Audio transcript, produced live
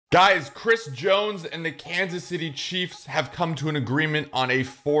Guys, Chris Jones and the Kansas City Chiefs have come to an agreement on a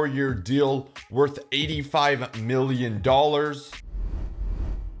 4-year deal worth $85 million.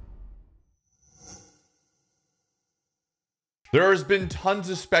 There has been tons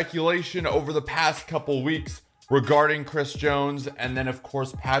of speculation over the past couple weeks regarding Chris Jones, and then of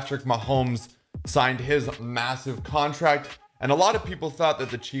course Patrick Mahomes signed his massive contract. And a lot of people thought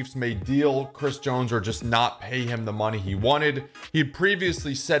that the Chiefs may deal Chris Jones or just not pay him the money he wanted. He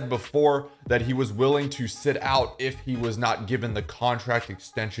previously said before that he was willing to sit out if he was not given the contract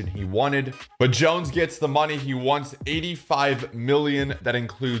extension he wanted. But Jones gets the money he wants, $85 million. That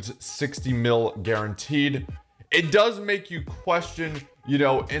includes $60 million guaranteed. It does make you question,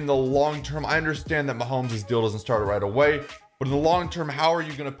 in the long term. I understand that Mahomes' deal doesn't start right away, but in the long term, how are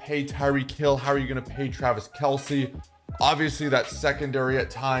you going to pay Tyreek Hill? How are you going to pay Travis Kelce? Obviously, that's secondary at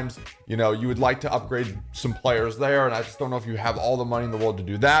times. You would like to upgrade some players there, and I just don't know if you have all the money in the world to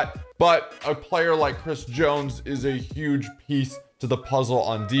do that. But a player like Chris Jones is a huge piece to the puzzle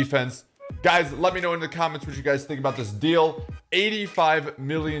on defense. Guys, let me know in the comments what you guys think about this deal. $85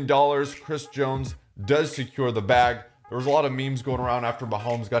 million. Chris Jones does secure the bag. There was a lot of memes going around after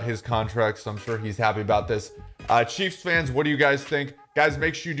Mahomes got his contract, so I'm sure he's happy about this. Chiefs fans, what do you guys think? Guys,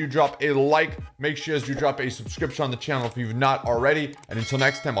 make sure you do drop a like. Make sure you do drop a subscription on the channel if you've not already. And until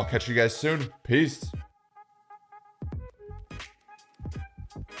next time, I'll catch you guys soon. Peace.